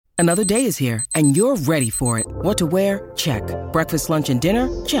Another day is here, and you're ready for it. What to wear? Check. Breakfast, lunch, and dinner?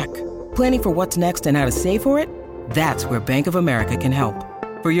 Check. Planning for what's next and how to save for it? That's where Bank of America can help.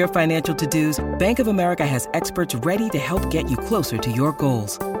 For your financial to-dos, Bank of America has experts ready to help get you closer to your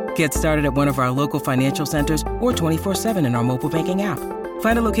goals. Get started at one of our local financial centers or 24/7 in our mobile banking app.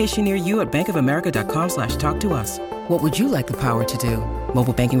 Find a location near you at bankofamerica.com/talktous. What would you like the power to do?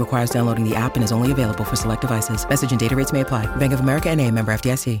 Mobile banking requires downloading the app and is only available for select devices. Message and data rates may apply. Bank of America N.A., member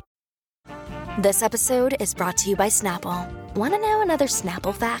FDIC. This episode is brought to you by Snapple. Want to know another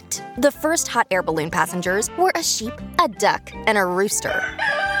Snapple fact? The first hot air balloon passengers were a sheep, a duck, and a rooster.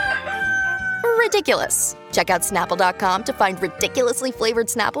 Ridiculous. Check out Snapple.com to find ridiculously flavored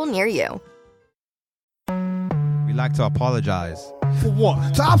Snapple near you. We like to apologize. For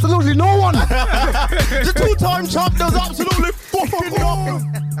what? To absolutely no one. The two-time champ does absolutely fucking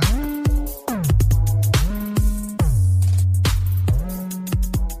nothing.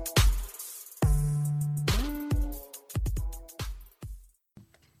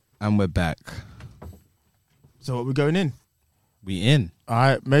 And we're back. So what, we're going in? We in. All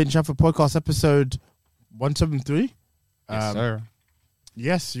right, Made in Chafford podcast episode 173. Yes, sir.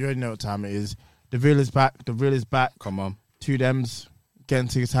 Yes, you already know what time it is. The real is back. The real is back. Come on. Two Dems. Getting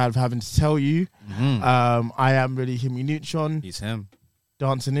sick and tired of having to tell you. I am really Himmy Neutron. He's him.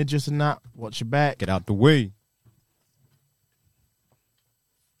 Dancing Idris and that. Watch your back. Get out the way.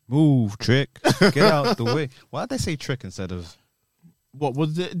 Move, Trick. Get out the way. Why did they say Trick instead of... What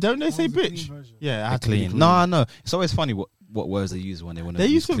was it? Don't they say bitch? Yeah, I had to be clean. No, I know. It's always funny what words they use when they want to. They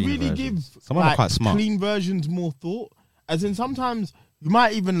use used to clean really versions. give Some of them are quite smart. clean versions more thought. As in, sometimes you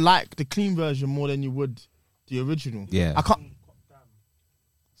might even like the clean version more than you would the original. Yeah. I can't.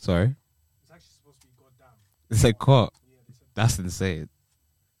 Sorry. It's actually supposed to be goddamn. They said court. That's insane.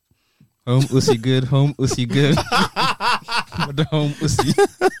 Home ussy good. Home ussy good. The home ussy.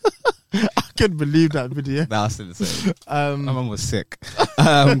 I couldn't believe that video. That's insane. My mum was sick.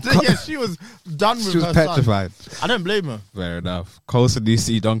 Yeah, she was done with She was her petrified. son. I don't blame her. Fair enough. Coastal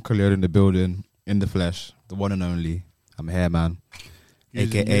DC, Don Corleone in the building, in the flesh, the one and only. I'm here, man.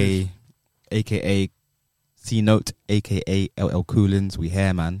 AKA C-Note, AKA LL Coolins. We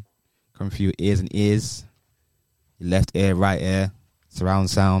here, man. Coming for your ears and ears. Your left ear, right ear. Surround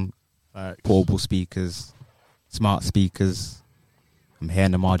sound. Portable speakers. Smart speakers. I'm here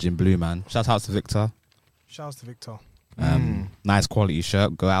in the margin blue, man. Shout out to Victor. Shouts to Victor. Nice quality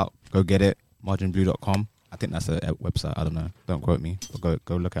shirt. Go out, go get it. Marginblue.com. I think that's a website. I don't know. Don't quote me. But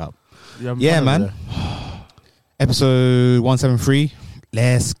go look it up. Yeah, man. Episode 173.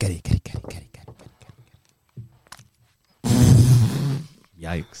 Let's get it.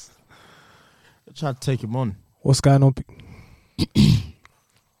 Yikes. I tried to take him on. What's going on?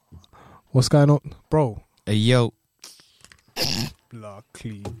 What's going on? Bro. Hey, yo. Blood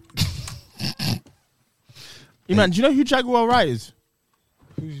clean. Hey, man, do you know who Jaguar Wright is?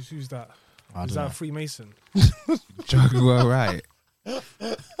 Who's that? I Is don't that know. Freemason? Jaguar right.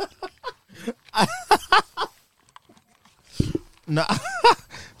 Nah.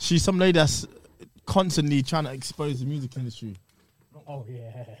 She's some lady that's constantly trying to expose the music industry. Oh,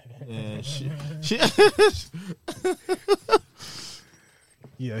 yeah. Yeah, she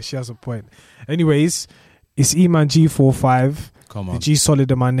Yeah, she has a point. Anyways, it's E-Man G45. Come The on. G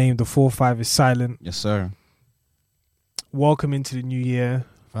solid in my name. The 45 is silent. Yes, sir. Welcome into the new year.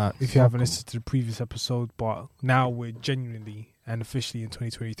 Facts. If you haven't listened to the previous episode, but now we're genuinely and officially in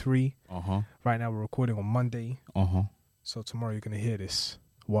 2023. Right now we're recording on Monday. So tomorrow you're going to hear this.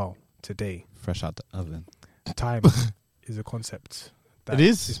 Well, today. Fresh out the oven. Time is a concept that It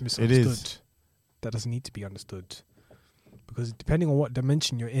is. is misunderstood. That doesn't need to be understood. Because depending on what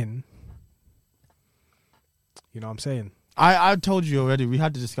dimension you're in, you know what I'm saying? I told you already. We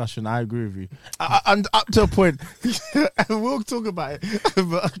had the discussion. I agree with you. And up to a point. We'll talk about it.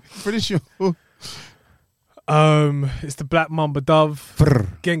 But I'm pretty sure. It's the Black Mamba Dove,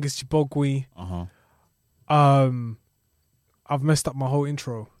 Genghis Chibogwe. I've messed up my whole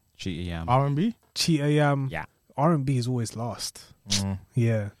intro. Cheetah Yam. R&B? Cheetah Yam. Yeah. R&B is always last.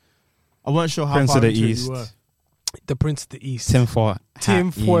 Yeah. I wasn't sure how Prince far of the into it East. you were. The Prince of the East.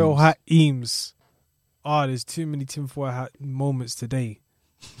 Tinfoil Hat Eames. There's too many tinfoil hat moments today.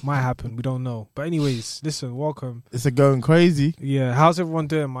 Might happen. We don't know. But anyways, listen, welcome. It's a going crazy. Yeah. How's everyone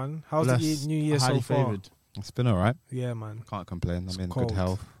doing, man? How's Blessed. the new year so Highly far? favoured. It's been all right. Yeah, man. Can't complain. It's I'm in cold. good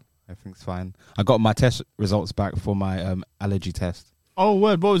health. Everything's fine. I got my test results back for my allergy test. Oh,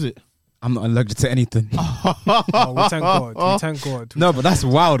 word. What was it? I'm not allergic to anything. Oh, we thank God. We thank God. No, but that's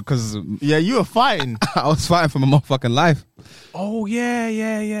wild because Yeah, you were fighting. I was fighting for my motherfucking life. Oh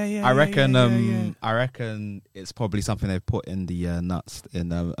yeah. I reckon it's probably something they put in the nuts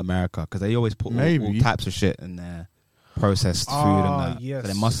in America because they always put all types of shit in their processed food and that. Yes. So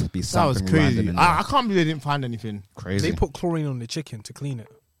there must be That something was crazy. random in there. I can't believe they didn't find anything. Crazy. They put chlorine on the chicken to clean it.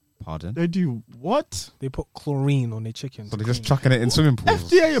 Pardon? They do what? They put chlorine on the chicken. So to they're just clean chucking it in swimming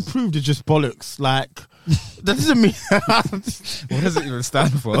pools. FDA approved is just bollocks. Like, that doesn't mean What does it even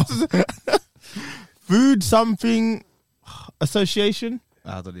stand for? food something association.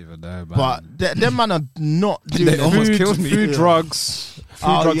 I don't even know, man. But them man are not doing They it. almost Food, killed me. food drugs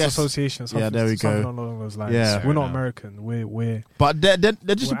Yes. association. Yeah, there we something go. along those lines. Yeah. We're not American. We're But they're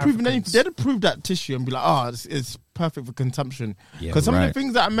just We're approving anything. Africans. They'd approve that tissue and be like, oh, it's perfect for consumption. Yeah, Because some of right. the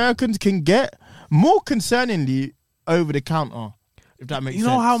things that Americans can get, more concerningly, over the counter, if that makes You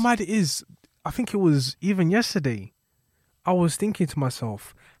sense. know how mad it is? I think it was even yesterday. I was thinking to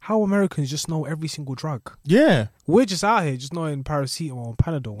myself, how Americans just know every single drug. Yeah. We're just out here just knowing paracetamol and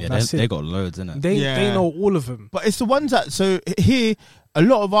Panadol. Yeah, and that's they it. got loads, innit? They know all of them. But it's the ones that, so here, a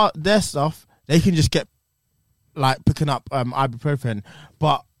lot of their stuff, they can just get, like, picking up ibuprofen.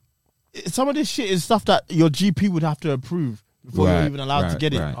 But some of this shit is stuff that your GP would have to approve before you're even allowed to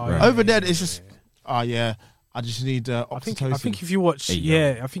get it. Over there, it's just, I just need oxytocin. I think if you watch,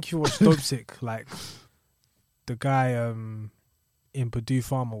 I think if you watch Dope Sick, like the guy in Purdue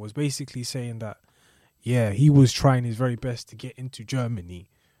Pharma was basically saying that, he was trying his very best to get into Germany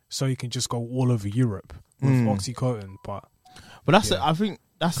so he can just go all over Europe with Oxycontin. But that's I think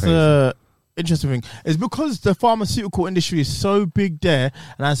that's the interesting thing. It's because the pharmaceutical industry is so big there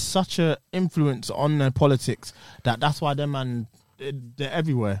and has such an influence on their politics that's why they're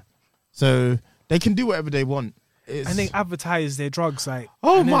everywhere. So they can do whatever they want. And they advertise their drugs like,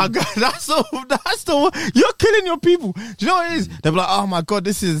 oh my God, that's the you're killing your people. Do you know what it is? They'll be like, oh my God,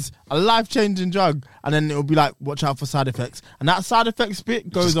 this is a life-changing drug. And then it'll be like, watch out for side effects. And that side effects bit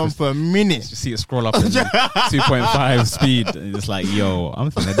goes on for a minute. You see it scroll up in 2.5 speed. And it's like, yo, I'm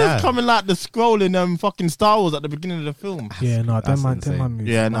finna die. It's coming like the scroll in fucking Star Wars at the beginning of the film. Yeah, no, That's that insane. man moves.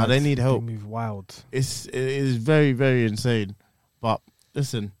 Yeah, no, mad. they need help. They move wild. It is very, very insane. But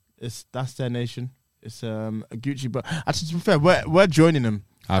listen, that's their nation. It's a Gucci belt. Actually, to be fair, we're joining them.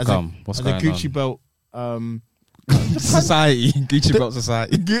 How come? What's as going a Gucci belt society, Gucci belt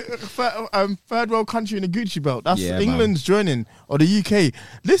society. third world country in a Gucci belt. That's Yeah, England's joining, or the UK.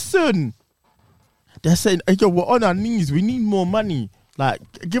 Listen, they're saying, hey, yo, we're on our knees. We need more money. Like,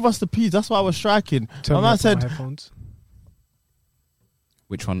 give us the peas. That's why we're striking. Turn My me man up on said, my headphones.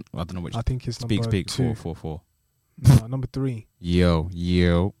 Which one? I don't know which. I think it's Speak, number speak. 2. 4. No, number 3. Yo.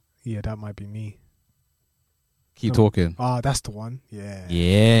 Yeah, that might be me. Keep talking. That's the one. Yeah.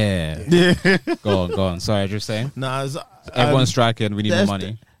 Yeah. Go on. Sorry, just saying. nah, Everyone's striking. We need more there's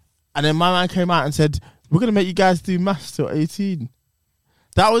money. and then my man came out and said, we're going to make you guys do maths till 18.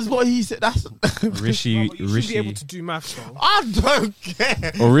 That was what he said. That's Rishi. You should be able to do maths though. I don't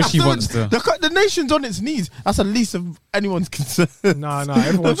care. Or Rishi That's wants to. The nation's on its knees. That's the least of anyone's concern. No,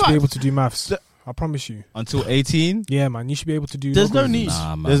 everyone should be fact- able to do maths. I promise you. Until 18? Yeah, man, you should be able to do. There's no logarithms. need.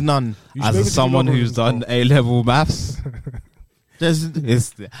 Nah, man. There's none. You should be able to As do someone who's logarithms, done A-level maths, There's it's what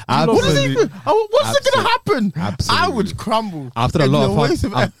is it absolutely. even? What's it gonna happen? Absolutely. I would crumble. After a It'd be lot of waste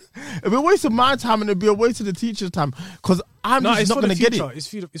fun- it'd be a waste of my time and it'd be a waste of the teacher's time because I'm No, just it's not for gonna the get future.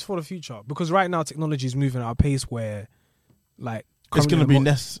 it. It's for the future because right now technology is moving at a pace where, like, It's gonna be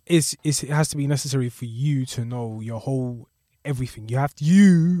it has to be necessary for you to know your whole everything.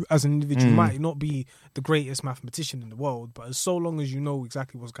 You as an individual might not be the greatest mathematician in the world, but as so long as you know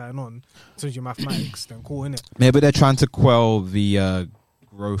exactly what's going on in terms of your mathematics, then cool, innit? Maybe they're trying to quell the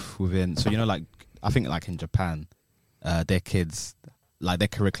growth within. So, like, I think like in Japan, their kids, like their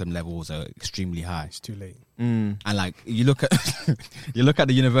curriculum levels are extremely high. It's too late. And like you look at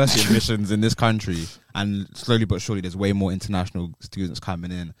the university admissions in this country, and slowly but surely there's way more international students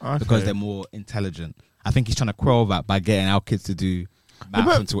coming in because they're more intelligent. I think he's trying to quell that by getting our kids to do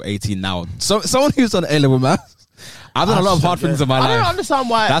maths until 18 now. So someone who's done A-level maths, I've done a lot of hard things in my life. I don't understand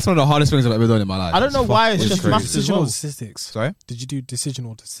why. That's one of the hardest things I've ever done in my life. I don't know why it's just crazy. maths as well. Decisional statistics. Sorry? Did you do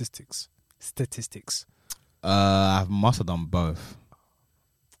decisional statistics? I must have done both.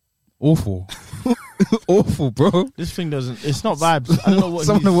 Awful. Awful, bro. This thing doesn't. It's not vibes. I don't know what.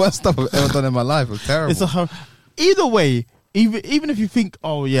 Some of the worst stuff I've ever done in my life was terrible. It's either way. Even if you think,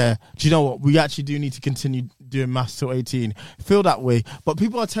 oh yeah, do you know what? We actually do need to continue doing maths till 18. Feel that way, but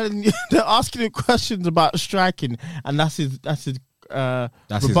people are telling you, they're asking him questions about striking, and that's his That's rebuttal.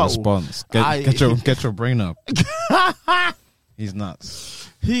 his response. Get your brain up. He's nuts.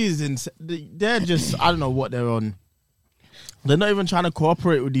 He's insane. They're just, I don't know what they're on. They're not even trying to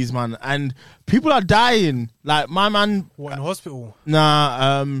cooperate with these man, and people are dying. Like my man, What, in hospital?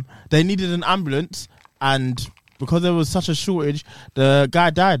 they needed an ambulance, and because there was such a shortage, the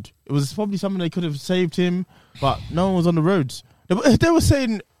guy died. It was probably something they could have saved him, but no one was on the roads. They were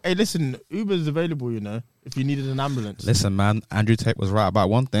saying, "Hey, listen, Uber's available. You know, if you needed an ambulance." Listen, man, Andrew Tate was right about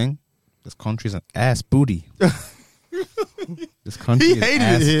one thing. This country's an ass booty. This country He is hated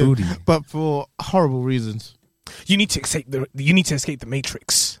ass it here, booty. but for horrible reasons. You need to escape the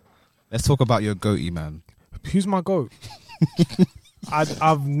Matrix. Let's talk about your goatee, man. Who's my goat?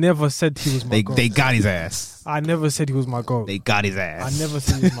 I've never said he was my goat. They got his ass. I never said he was my goat. They got his I ass. never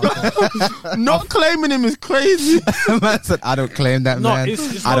said he was my goat. Not claiming him is crazy. Man said, I don't claim that No, man.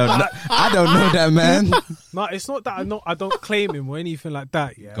 it's I not don't know. that- I don't know that man. No, it's not that I don't claim him or anything like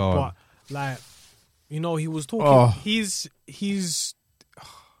that. Yeah, Go on. but like, you know, he was talking. Oh. He's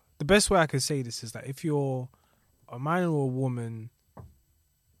the best way I can say this is that if you're a man or a woman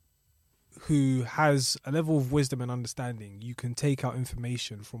who has a level of wisdom and understanding, you can take out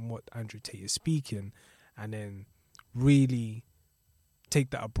information from what Andrew Tate is speaking and then really take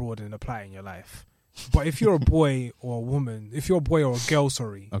that abroad and apply it in your life. But if you're a boy or a woman, if you're a boy or a girl,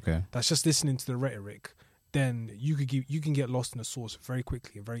 Okay. that's just listening to the rhetoric, then you can get lost in the source very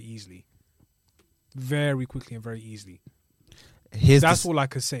quickly and very easily. Very quickly and very easily. That's all I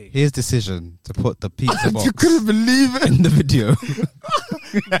could say. His decision to put the pizza box You couldn't believe it. in the video.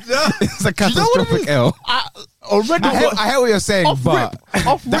 It's a catastrophic L. Already, I hear what you're saying, but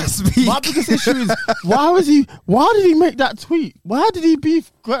off that's rip. peak. My biggest issue is why did he make that tweet? Why did he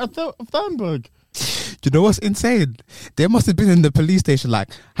beef Greta Thunberg? Do you know what's insane? They must have been in the police station like,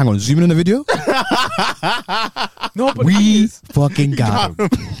 hang on, zoom in on the video? No, but We fucking got him.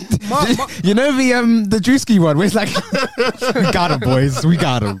 You know the Drewski one where it's like, we got him, boys. We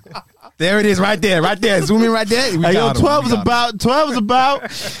got him. There it is, right there. Zoom in right there. We Hey, got yo, him. 12's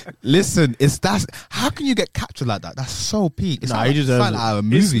about. Listen, how can you get captured like that? That's so peak. It's Nah, like, he deserves it's like it. a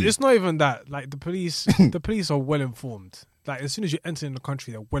movie. it's not even that. Like the police are well informed. Like as soon as you enter in the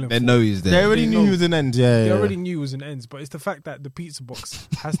country, they're well They informed. know he's They there. already They knew know. he was an end. Yeah, They yeah. already knew it was an ends, but it's the fact that the pizza box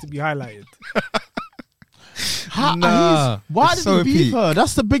has to be highlighted. Nah, Why it's did he so beef peak. her?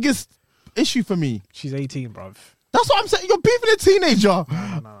 That's the biggest issue for me. She's 18, bruv. That's what I'm saying. You're beefing a teenager.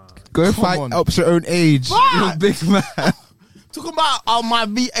 Go Come fight on. up to your own age. Right. You're a big man. Talking about my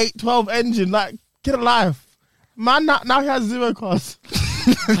V8 12 engine. Like, get a life. Man, now he has 0 cars.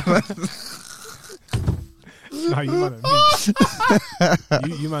 No, you man are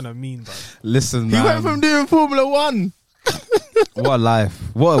mean. you man are mean, bruv. Listen, He man. went from doing Formula 1. What a life.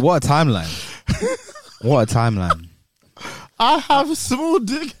 What a timeline. What a timeline. I have a small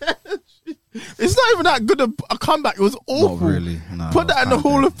dick energy. It's not even that good a comeback. It was awful. Not really. No, Put that in the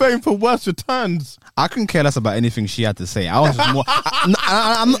Hall of Fame for worst returns. I couldn't care less about anything she had to say. I was just more.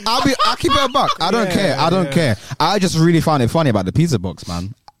 I'll keep it a buck. I don't care. I don't care. I just really found it funny about the pizza box,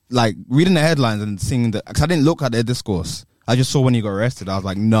 man. Like reading the headlines and seeing because I didn't look at their discourse. I just saw when he got arrested. I was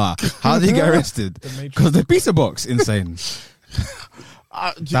like, nah. How did he get arrested? Because the pizza box, insane.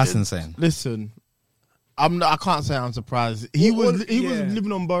 That's insane. Listen, I can't say I'm surprised. He was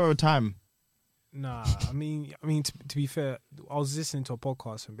living on borrowed time. Nah, I mean, to be fair, I was listening to a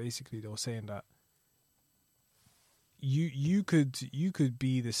podcast and basically they were saying that you could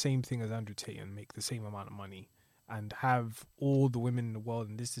be the same thing as Andrew Tate and make the same amount of money and have all the women in the world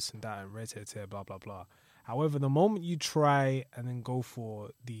and this and that and red hair, blah blah blah. However, the moment you try and then go for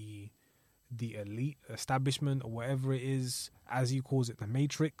the elite establishment or whatever it is, as he calls it, the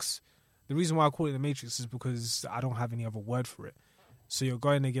Matrix. The reason why I call it the Matrix is because I don't have any other word for it. So you're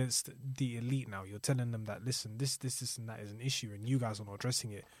going against the elite now. You're telling them that, listen, this and that is an issue and you guys are not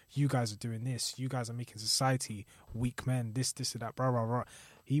addressing it. You guys are doing this. You guys are making society weak men, this and that, blah, blah, blah.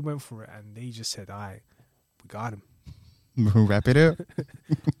 He went for it and they just said, all right, we got him. Wrap it up.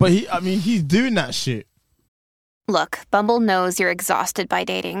 But he's doing that shit. Look, Bumble knows you're exhausted by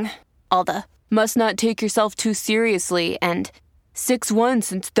dating. All the must not take yourself too seriously and 6'1"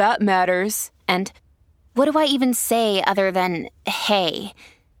 since that matters. And what do I even say other than, hey?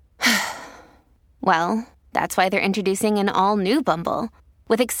 Well, that's why they're introducing an all-new Bumble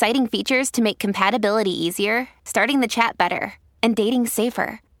with exciting features to make compatibility easier, starting the chat better, and dating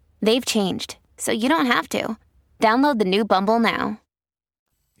safer. They've changed, so you don't have to. Download the new Bumble now.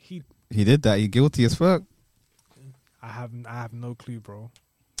 He did that. He guilty as fuck. I have no clue, bro.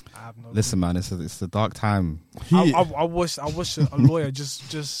 I have no Listen, man, it's the dark time. I wish a lawyer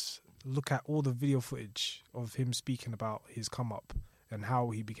just look at all the video footage of him speaking about his come up and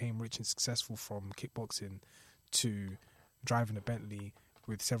how he became rich and successful from kickboxing to driving a Bentley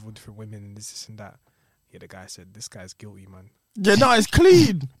with several different women and this and that. Yeah, the guy said, this guy's guilty, man. Yeah, no, it's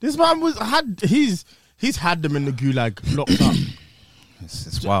clean. This man he's had them in the gulag locked up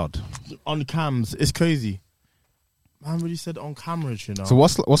It's wild. on cams. It's crazy. Man really said on cameras, you know. So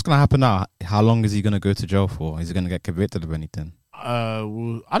what's going to happen now? How long is he going to go to jail for? Is he going to get convicted of anything?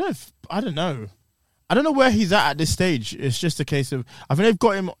 Well, I don't know. I don't know where he's at this stage. It's just a case of, I think they've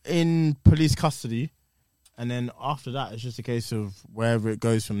got him in police custody, and then after that, it's just a case of wherever it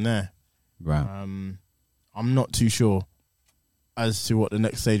goes from there. Right. I'm not too sure as to what the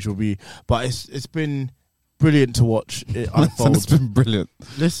next stage will be, but it's been brilliant to watch it unfold. It's been brilliant.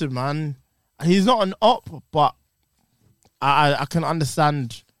 Listen, man, he's not an op, but I can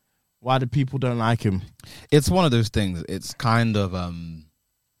understand why the people don't like him. It's one of those things. It's kind of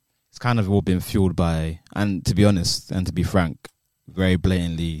all been fueled by, and to be honest and to be frank, very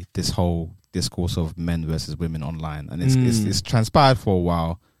blatantly, this whole discourse of men versus women online, and it's transpired for a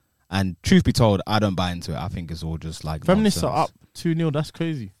while. And truth be told, I don't buy into it. I think it's all just like Feminists nonsense. are up 2-0. That's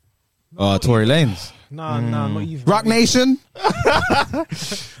crazy. Tory Lanez, Nah, not even. Rock Nation,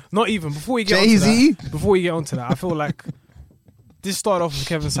 Not even. Before we get onto that, I feel like this started off with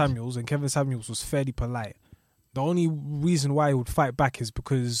Kevin Samuels, and Kevin Samuels was fairly polite. The only reason why he would fight back is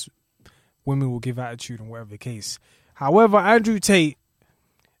because women will give attitude and whatever the case. However, Andrew Tate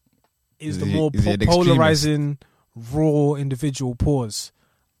is the more polarizing, raw individual. Pause.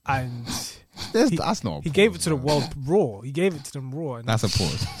 And that's not. He gave it to the world raw. He gave it to them raw. And That's a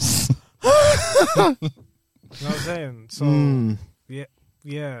pause. you know what I'm saying? So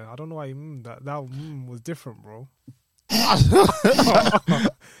yeah. I don't know why that was different, bro.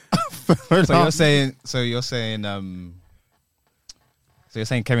 So you're saying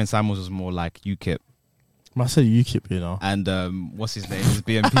Kevin Samuels was more like UKIP, I said UKIP, you know. and what's his name? Is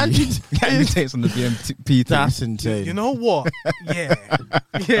BNP. Andrew Tate's on the BNP thing. That's insane. You know what? Yeah.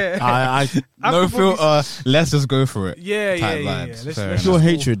 I No filter. Let's just go for it. Yeah. vibes. Fair Let's pure just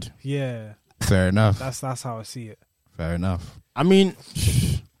hatred. Yeah. Fair enough. That's how I see it. Fair enough. I mean,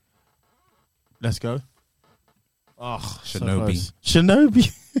 let's go. Oh, Shinobi. Shinobi.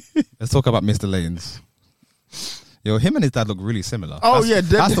 Let's talk about Mr. Lanes. Yo, him and his dad look really similar. Oh,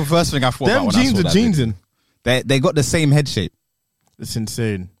 that's the first thing I thought about Them when I jeans saw are that jeans video. in. They got the same head shape. It's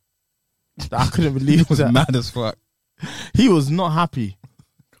insane. I couldn't believe It was that. mad as fuck. He was not happy.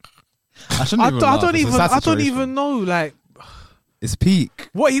 I don't even know. Like, It's peak.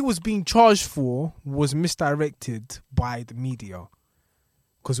 what he was being charged for was misdirected by the media.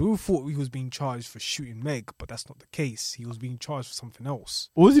 Because we thought he was being charged for shooting Meg, but that's not the case. He was being charged for something else.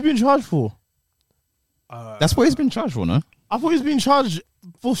 What was he being charged for? That's what he's been charged for, no? I thought he was being charged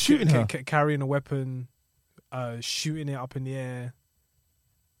for shooting her. Carrying a weapon, shooting it up in the air,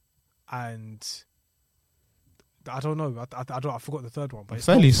 and I don't know. I forgot the third one, but it's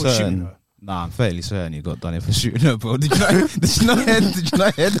Fairly not for shooting certain. her. Nah, I'm fairly certain he got done it for shooting her, bro. Did you not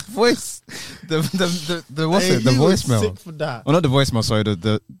hear the voice? The what's Hey, it? The he was voicemail. sick for that. Oh, not the voicemail. Sorry,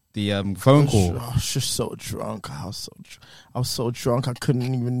 the phone call. I was just so drunk. I was so drunk. I couldn't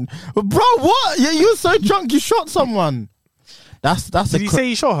even. Bro, what? Yeah, you were so drunk. You shot someone. That's. Did he say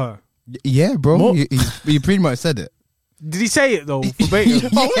he shot her? Yeah, bro. What? He pretty much said it. Did he say it though?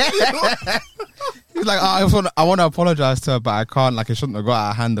 Verbatim? He's like, I want to apologize to her, but I can't. Like, it shouldn't have got out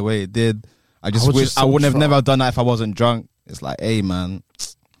of hand the way it did. I wouldn't have never done that if I wasn't drunk. It's like, hey, man,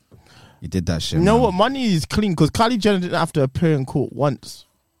 you did that shit. You know man. what? Money is clean because Kylie Jenner didn't have to appear in court once.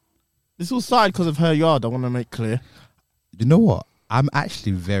 This all started because of her yard. I want to make clear. You know what? I'm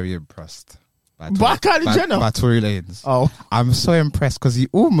actually very impressed by Kylie Jenner? by Tory Lanez. Oh, I'm so impressed because he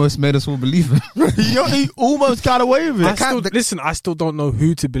almost made us all believe him. he almost got away with it. Listen, I still don't know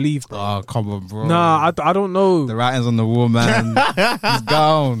who to believe, bro. Oh, come on, bro. Nah, I don't know. The writing's on the wall, man. He's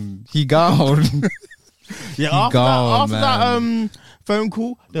gone. He gone. Yeah, He gone, after that phone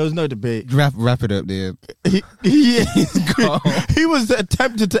call, there was no debate. Wrap it up there. He was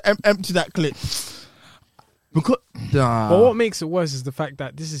attempted to empty that clip. Because But what makes it worse is the fact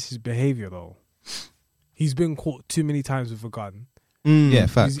that this is his behavior, though. He's been caught too many times with a gun. Yeah,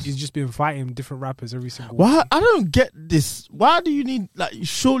 facts. He's just been fighting different rappers every single why? week. I don't get this. Why do you need, like,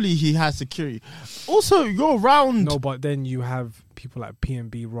 surely he has security. Also, you're around. No, but then you have people like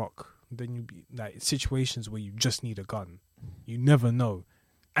PNB Rock. Then you be like situations where you just need a gun. You never know.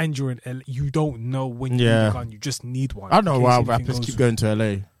 And you're in LA. You don't know when you need a gun. You just need one. I don't know in case why anything rappers goes keep wrong. going to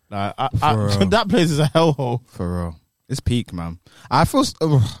LA. Like, For real. that place is a hellhole. For real. It's peak, man. I feel...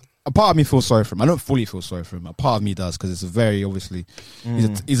 a part of me feels sorry for him. I don't fully feel sorry for him. A part of me does because it's a very, obviously...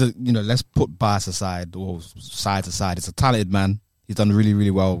 He's a let's put bias aside or side to side. It's a talented man. He's done really,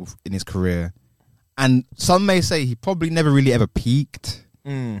 really well in his career. And some may say he probably never really ever peaked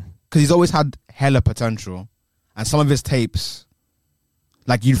because he's always had hella potential. And some of his tapes,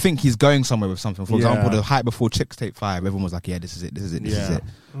 like you'd think he's going somewhere with something. For example, the hype before Chicks Tape 5, everyone was like, yeah, this is it. This is it.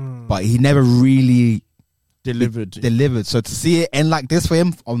 But he never really delivered. So to see it end like this for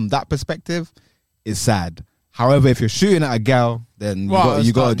him on that perspective is sad. However, if you're shooting at a gal, then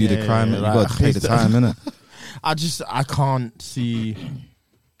you got to do the crime. You got to pay the time, innit? I can't see.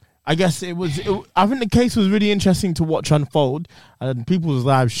 I guess I think the case was really interesting to watch unfold, and people's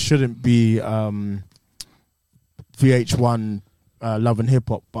lives shouldn't be VH1 Love and Hip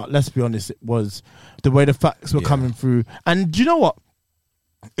Hop. But let's be honest, it was the way the facts were coming through. And do you know what?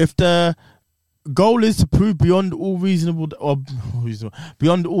 If the goal is to prove beyond all beyond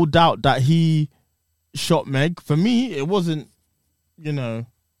all doubt that he shot Meg, for me, it wasn't.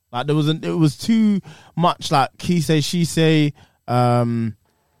 Like there wasn't. It was too much like he say, she say.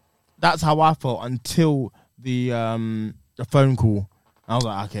 That's how I felt until the phone call. I was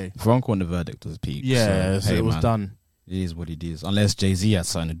like, okay. The phone call and the verdict was peak. Yeah, so it was done. It is what it is. Unless Jay-Z had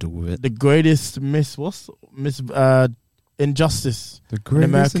something to do with it. The greatest injustice. The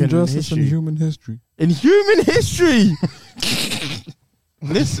greatest injustice in human history. In human history.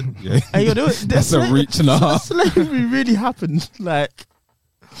 Listen, hey, that's a reach and a half. Slavery really happened. Like,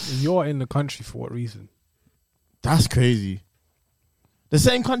 you're in the country for what reason? That's crazy. The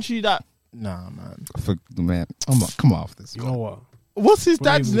same country that... Nah, man. Come off this. You know what? What's his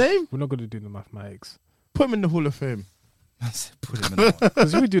dad's name? We're not going to do the mathematics. Put him in the Hall of Fame. Put him in the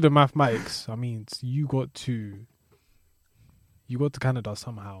Because if we do the mathematics, I mean, you got to Canada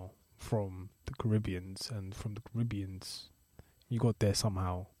somehow from the Caribbeans, and from the Caribbeans, you got there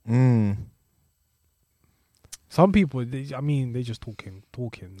somehow. Some people, they just talking.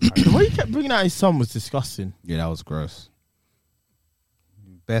 The way he kept bringing out his son was disgusting. Yeah, that was gross.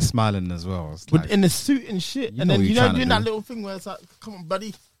 They're smiling as well. But in the suit and shit. And then, doing that little thing where it's like, come on,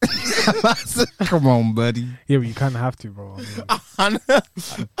 buddy. Come on, buddy. Yeah, but you kind of have to, bro.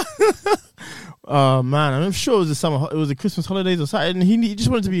 Oh, man. I'm sure it was the Christmas holidays or something. And he just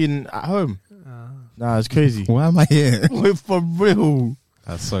wanted to be at home. Nah, it's crazy. Why am I here? For real.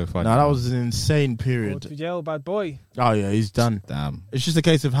 That's so funny. Nah, that was an insane period. Go to jail, bad boy. Oh, yeah, he's done. Damn. It's just a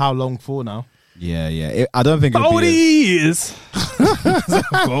case of how long for now. Yeah. I don't think 40 years.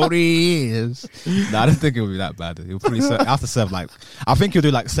 40 years. No, I don't think it would be that bad. He'll probably have to serve I think he'll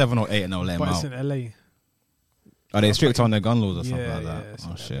do 7 or 8 and they'll let him out. But it's in LA. Are they strict on their gun laws or something like that? Yeah,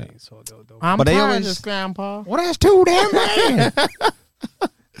 oh, shit. So I'm but they tired always, of this, Grandpa. Well, that's too damn bad.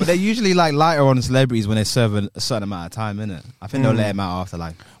 But they're usually lighter on celebrities when they serve a certain amount of time, innit? I think they'll let him out after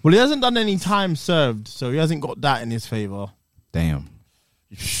Well, he hasn't done any time served, so he hasn't got that in his favour. Damn.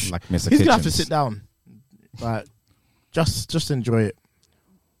 Like Mr. He's gonna have to sit down. Like, just enjoy it.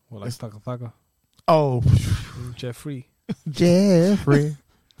 Well, like Thugger. Oh, Jeffrey.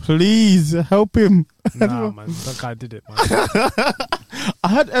 Please help him. Nah, man, that guy did it, man. I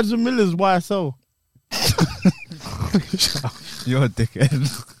had Ezra Miller's YSL. You're a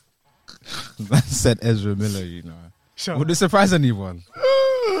dickhead. That said Ezra Miller, Would it surprise anyone?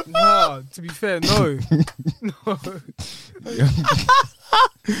 No, to be fair, no. No.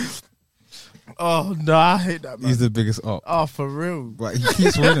 Oh, no, I hate that, man. He's the biggest op. Oh, for real. But he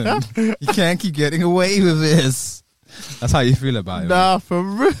keeps winning. He can't keep getting away with this. That's how you feel about it. Nah, for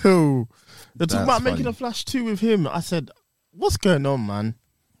real. They're talking about funny. making a Flash 2 with him. I said, what's going on, man?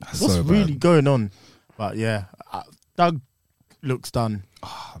 What's so really bad. going on? But yeah, Doug looks done.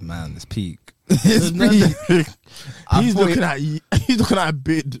 Oh, man, it's peak. He's looking at a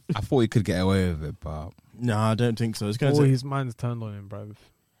bid. I thought he could get away with it, but No, I don't think so. It's going Or to. his mind's turned on him, bro.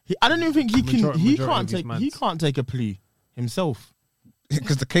 I don't even think he can. He Majority can't of his take. mans. He can't take a plea himself.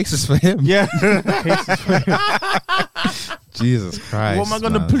 because the case is for him. Yeah. Jesus Christ. What am I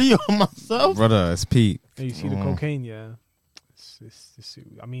going to man. plea on myself? Brother, it's peak. Hey, you see the cocaine, yeah.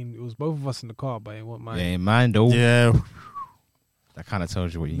 I mean, it was both of us in the car, but it wasn't mine. Yeah, mine though. Yeah. That kind of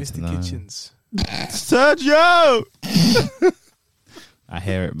tells you what you need to Mr. know. Kitchens. Sergio. I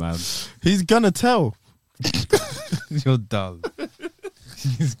hear it, man. He's gonna tell. You're dumb.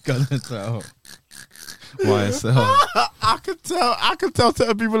 He's gonna tell. YSL. I could tell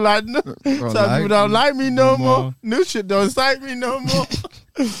certain people like no. Certain like people don't me like me no no more. more. New shit don't excite me no more.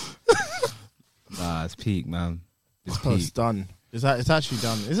 Nah, it's peak, man. It's Oh, it's peak. done. It's actually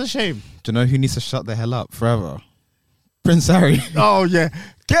done. It's a shame. Do you know who needs to shut the hell up forever? Prince Harry. Oh yeah,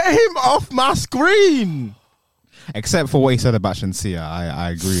 get him off my screen. Except for what he said about Shinsia. I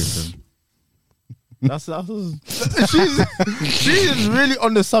agree with him. She's really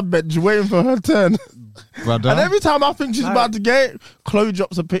on the sub bench waiting for her turn. Brother. And every time I think she's about to get it, Chloe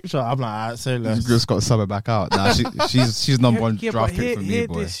drops a picture. I'm like, alright, say less. She's just got to sub it back out. Nah, she's number one Yeah, draft but pick for me, hear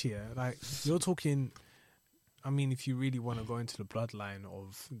boy. this, yeah. Like, you're talking. I mean, if you really want to go into the bloodline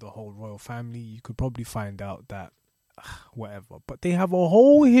of the whole royal family, you could probably find out that whatever. But they have a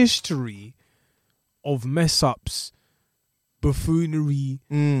whole history of mess ups, buffoonery,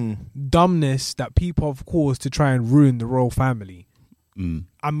 dumbness that people have caused to try and ruin the royal family.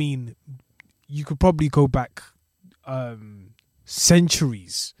 I mean, you could probably go back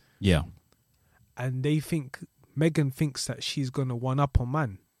centuries. Yeah. And Meghan thinks that she's going to one up on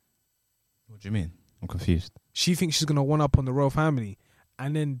man. What do you mean? I'm confused. She thinks she's going to one up on the royal family.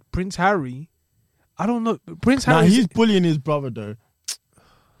 And then Prince Harry, I don't know. Prince Harry. He's bullying his brother, though.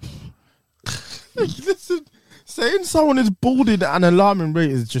 Listen, saying someone is balding at an alarming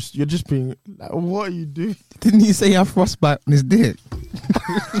rate is just, you're just being like, what are you doing? Didn't you say he had frostbite on his dick?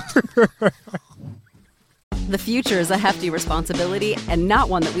 The future is a hefty responsibility and not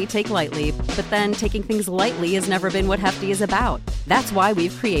one that we take lightly. But then taking things lightly has never been what Hefty is about. That's why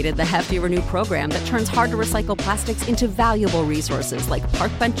we've created the Hefty Renew program that turns hard-to-recycle plastics into valuable resources like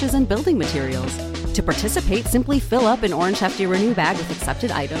park benches and building materials. To participate, simply fill up an orange Hefty Renew bag with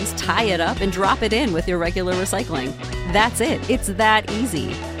accepted items, tie it up, and drop it in with your regular recycling. That's it. It's that easy.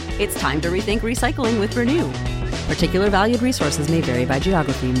 It's time to rethink recycling with Renew. Particular valued resources may vary by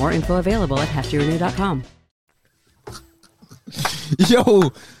geography. More info available at heftyrenew.com.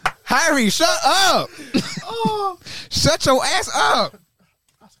 Yo, Harry, shut up! Shut your ass up!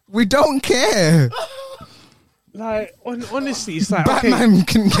 We don't care. Like, honestly, it's like Batman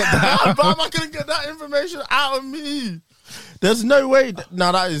can get that. Batman couldn't get that information out of me. There's no way.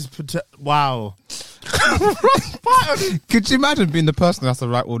 That is wow. Could you imagine being the person who has to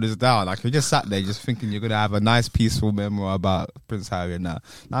write all this down? Like, you just sat there just thinking you're gonna have a nice, peaceful memoir about Prince Harry, and that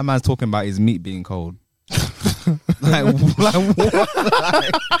man's talking about his meat being cold. like what?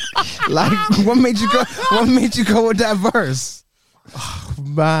 Like what made you go? What made you go with that verse? Oh,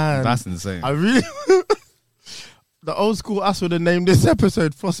 man, that's insane. I really. The old school us would have named this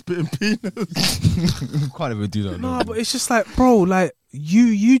episode "Frostbitten Penis." Can't even do that. No, but it's just like, bro, like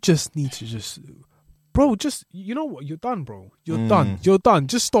you just need to just, you know what? You're done, bro. You're done. You're done.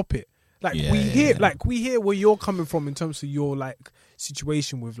 Just stop it. Like we hear where you're coming from in terms of your like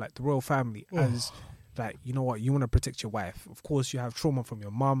situation with like the royal family as. Like, you know what, you want to protect your wife. Of course, you have trauma from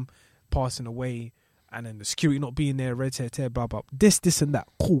your mum passing away and then the security not being there, red, tear, blah, blah. This, and that.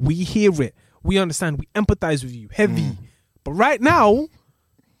 Cool, we hear it. We understand. We empathize with you. Heavy. But right now,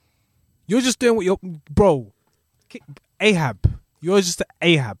 you're just doing what you're... Bro, Ahab. You're just an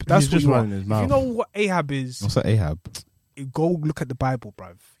Ahab. That's what you are. If you know what Ahab is... What's that Ahab? Go look at the Bible,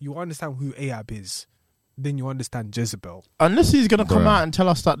 bruv. You understand who Ahab is. Then you understand Jezebel. Unless he's going to come out and tell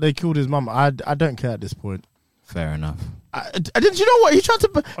us that they killed his mum, I don't care at this point. Fair enough. Did you know what? He tried to...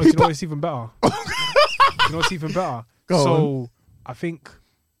 Do you know what's even better? You know what's even better? Go on. I think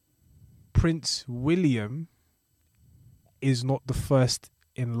Prince William is not the first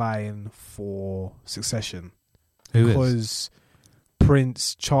in line for succession. Who because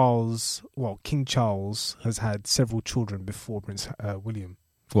Prince Charles, King Charles has had several children before Prince William.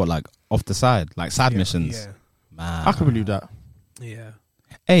 What, like off the side? Like side missions? Yeah. Man. I can believe that. Yeah.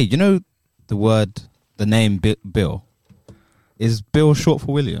 Hey, you know the name Bill? Is Bill short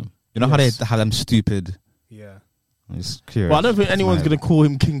for William? You know how they have them stupid... Yeah. I'm just curious. Well, I don't think anyone's going to call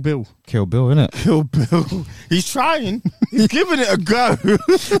him King Bill. Kill Bill, innit? Kill Bill. He's trying. He's giving it a go.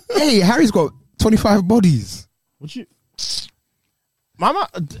 Hey, Harry's got 25 bodies. Would you... Mama...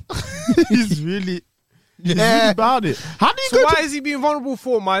 He's really... He's really about it. How do you So why is he being vulnerable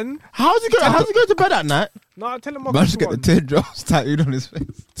for, man? How's he going to bed at night? No, tell him Man, just get the teardrops tattooed on his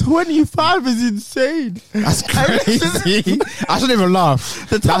face. 25 is insane. That's crazy. I shouldn't even laugh.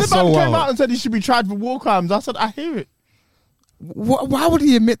 The That's Taliban so came wild. out and said he should be tried for war crimes. I said, I hear it. Why would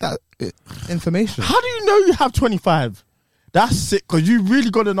he admit that information? How do you know you have 25? That's sick, because you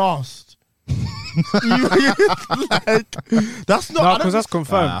really got an asked. Like, that's not... No, because that's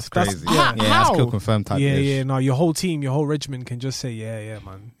confirmed. That's crazy. How? That's still confirmed type dish. Yeah, no, your whole team, your whole regiment can just say, yeah,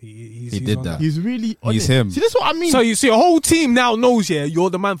 man. He did on that. He's really... on He's it. him. See, this is what I mean. So you see, your whole team now knows, you're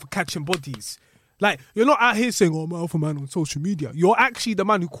the man for catching bodies. Like, you're not out here saying, I'm an alpha man on social media. You're actually the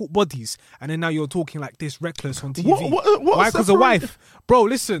man who caught bodies, and then now you're talking like this reckless on TV. What Why? Because a separate- wife. Bro,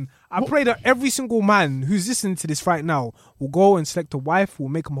 listen, I pray that every single man who's listening to this right now will go and select a wife who will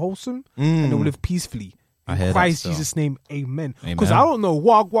make them wholesome, and they will live peacefully. I In hear that Christ still. Jesus' name, amen. Amen. Because I don't know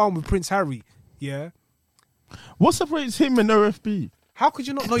what go on with Prince Harry, yeah? What separates him and OFB? How could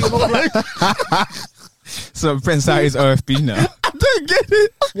you not know you're not black? So Prince Harry's OFB now. I don't get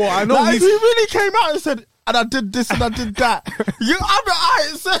it. Well, I know Like, he's he really came out and said, and I did this and I did that. he's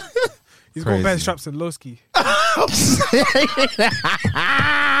got Crazy. better straps than Lowski.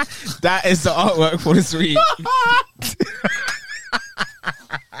 That is the artwork for this week.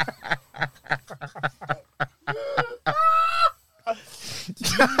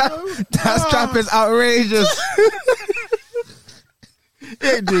 That strap is outrageous.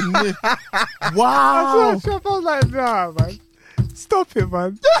 It didn't. Wow. I was like, nah, man. Stop it,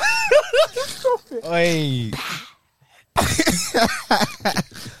 man. Stop it. Oi.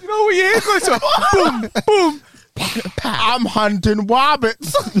 You know what your hair goes to? Boom, boom. I'm hunting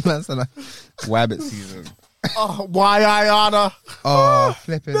wabbits. That's a wabbit season. Oh, why Ayana? Oh,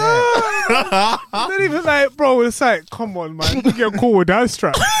 flipping it. Not even like, bro, it's like, come on, man. You get cool with that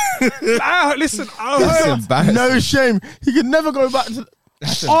strap. Listen, I That's heard embarrassing. No shame. He could never go back to.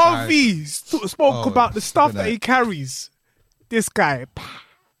 That's embarrassing. RV spoke Oh, about the stuff look at that that. he carries. This guy.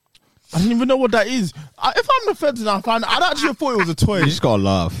 I don't even know what that is. If I'm the feds and I find, I'd actually thought it was a toy. You just gotta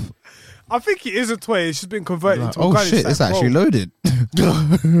laugh. I think it is a toy. It's just been converted into a Oh gun. shit, it's like, actually bro, loaded.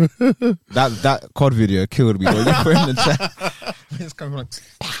 that COD video killed me. Bro. You put it in the chat. It's coming like.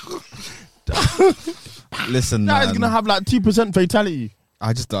 Listen, That is man, gonna have like 2% fatality.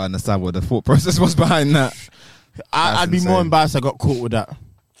 I just don't understand what the thought process was behind that. I'd be more insane. embarrassed I got caught with that.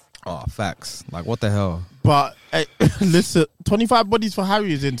 Oh, facts. Like, what the hell? But hey, listen, 25 bodies for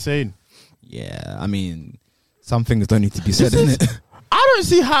Harry is insane. Yeah, I mean, some things don't need to be said, innit? I don't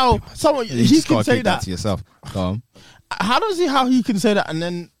see how someone You he just can gotta say keep that. to yourself. Go on. I don't see how he can say that and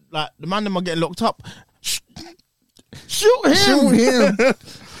then like the man them are getting locked up. Shoot him!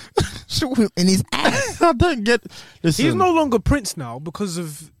 Shoot him in his ass. I don't get. Listen, He's no longer Prince now because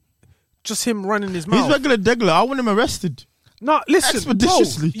of just him running his mouth. he's regular Degler. I want him arrested. No, listen,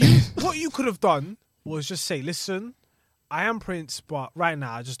 Expeditiously. bro, what you could have done was just say, listen, I am Prince, but right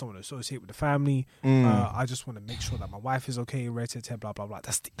now I just don't want to associate with the family. I just want to make sure that my wife is okay, blah, blah, blah.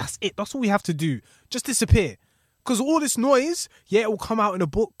 That's it. That's all we have to do. Just disappear. Because all this noise, yeah, it will come out in a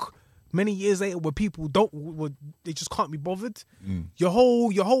book many years later where people they just can't be bothered. Your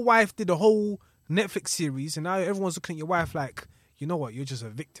whole wife did a whole Netflix series and now everyone's looking at your wife like, you know what, you're just a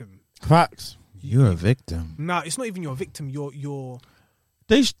victim. Facts. You're a victim. Nah, it's not even your victim. You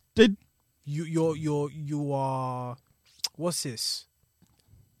are. What's this?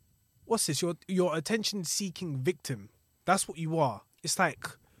 Your attention seeking victim. That's what you are. It's like,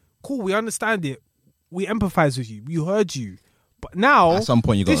 cool. We understand it. We empathize with you. We heard you. But now, At some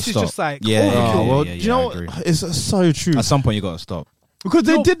point, you got to this stop. is just like, Yeah, overkill. Oh, well, yeah, do you know I agree. what? It's so true. At some point, you got to stop. Because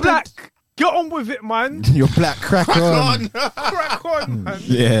they You're did black. that. Get on with it, man. Your black crack on. Crack on, man.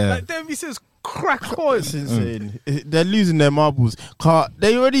 Yeah. Like Demi says, crack on. It's insane. They're losing their marbles.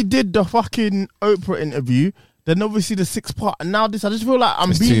 They already did the fucking Oprah interview. Then obviously the 6th part, and now this. I just feel like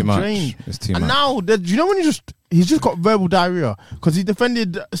I'm It's being too much. drained. It's too and much. now, you know when he's just got verbal diarrhea because he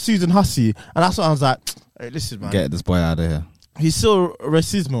defended Susan Hussey, and that's what I was like. Hey, listen, man. Get this boy out of here. He's still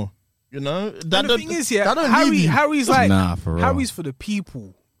racismo. You know. And the thing is, yeah, that don't leave you. Harry's like, Nah, for real. Harry's for the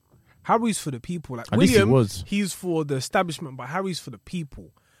people. Harry's for the people. Like At least he William, was. he's for the establishment, but Harry's for the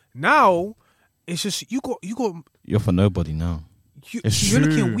people. Now, it's just You're for nobody now. It's you're true.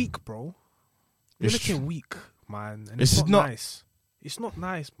 looking weak, bro. You're It's looking true. weak, man. And It's it's, not not- nice. It's not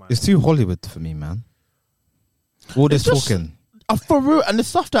nice, man. It's too Hollywood for me, man. All this It's just- talking. For real, and the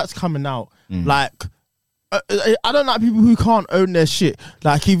stuff that's coming out, like. I don't like people who can't own their shit.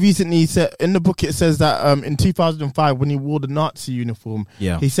 Like he recently said in the book, it says that in 2005 when he wore the Nazi uniform,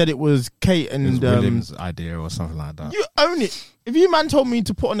 Yeah. he said it was Kate It was and William's idea or something like that. you own it. If you man told me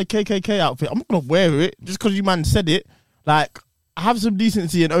to put on a KKK outfit, I'm not gonna wear it just because you man said it. Like have some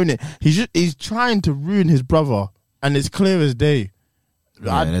decency and own it. He's trying to ruin his brother, and it's clear as day.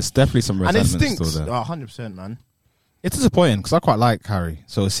 Yeah, and it's definitely some And it resentment stinks. still there. 100%, man. It's disappointing because I quite like Harry.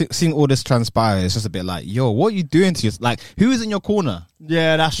 So seeing all this transpire, it's just a bit like, yo, what are you doing to yourself? Like, who is in your corner?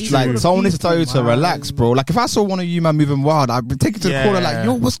 Yeah, that's true. Like, someone needs to tell you to man. relax, bro. Like, if I saw one of you, man, moving wild, I'd be taken to the corner like,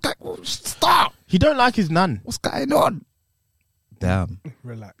 yo, what's that? Stop! He don't like his nan. What's going on? Damn.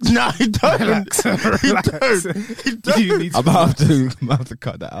 Relax. No, he don't. Relax. He Relax. don't. He don't. You need to I'm about to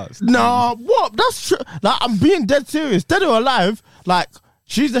cut that out. No, what? That's true. Like, I'm being dead serious. Dead or alive, like,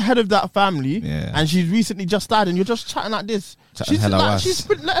 she's the head of that family, Yeah. and she's recently just died, and you're just chatting like this. Chatting She's hella like, wass.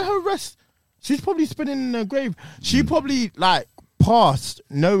 let her rest. She's probably spinning in her grave. She probably, like, passed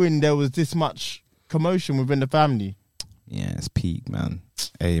knowing there was this much commotion within the family. Yeah, it's peak, man.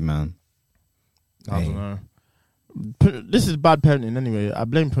 Hey, man. I don't know. This is bad parenting anyway. I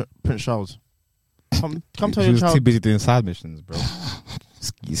blame Prince Charles. Come tell He your was child. too busy doing side missions, bro.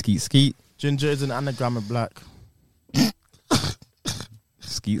 Skeet. Ginger is an anagram of black.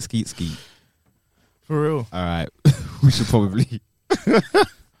 Skeet, skeet, skeet. For real. All right. We should probably... Is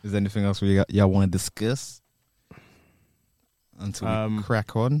there anything else y'all want to discuss? Until we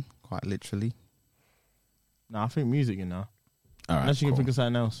crack on, quite literally. Nah, I think music, you know. All right, unless you cool. can think of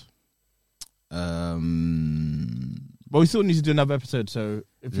something else. But we still need to do another episode, so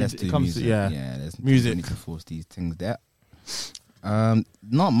if it comes music. to There's music. We need to force these things there.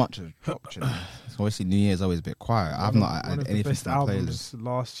 Not much of dropped. So obviously, New Year's always a bit quiet. I've not had anything to my playlist.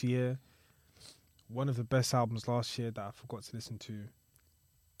 Last year, one of the best albums last year that I forgot to listen to,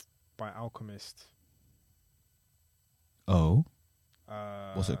 by Alchemist. Oh,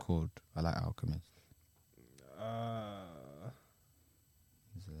 what's it called? I like Alchemist.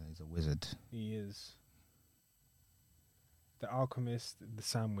 He's a wizard. He is. The Alchemist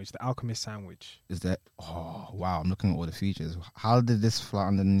Sandwich. Is that? Oh wow! I'm looking at all the features. How did this fly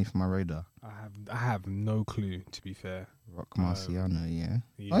underneath my radar? I have no clue, to be fair. Rock Marciano, yeah.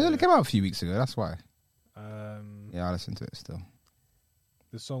 Oh, it only came out a few weeks ago. That's why. Yeah, I listened to it still.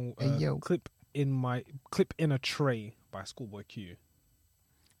 The song Hey, "Clip in a Tray" by Schoolboy Q.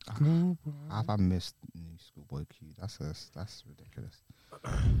 Have I missed new Schoolboy Q? That's ridiculous.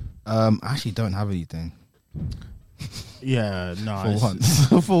 I actually don't have anything. Yeah, no. For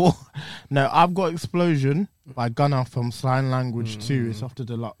once. No, I've got Explosion by Gunna from Sign Language 2. It's off the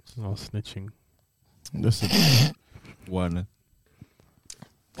deluxe. Oh, snitching. Listen. One.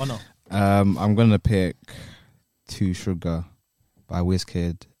 Why not? I'm gonna pick Two Sugar by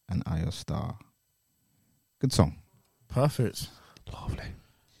Wizkid and Ayo Star. Good song. Perfect. Lovely.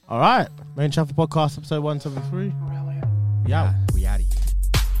 All right. Main Chapel Podcast, episode 173. Yeah. We out of here.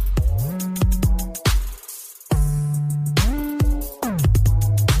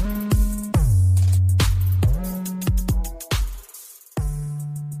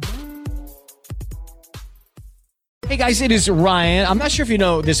 Hey guys, it is Ryan. I'm not sure if you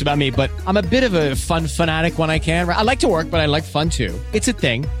know this about me, but I'm a bit of a fun fanatic when I can. I like to work, but I like fun too. It's a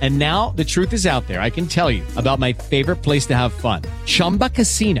thing. And now the truth is out there. I can tell you about my favorite place to have fun. Chumba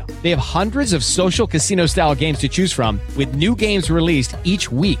Casino. They have hundreds of social casino style games to choose from with new games released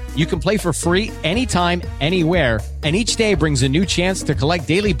each week. You can play for free anytime, anywhere. And each day brings a new chance to collect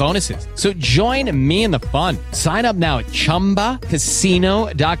daily bonuses. So join me in the fun. Sign up now at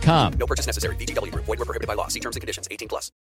ChumbaCasino.com. No purchase necessary. VGW Group. Void where prohibited by law. See terms and conditions. 18+.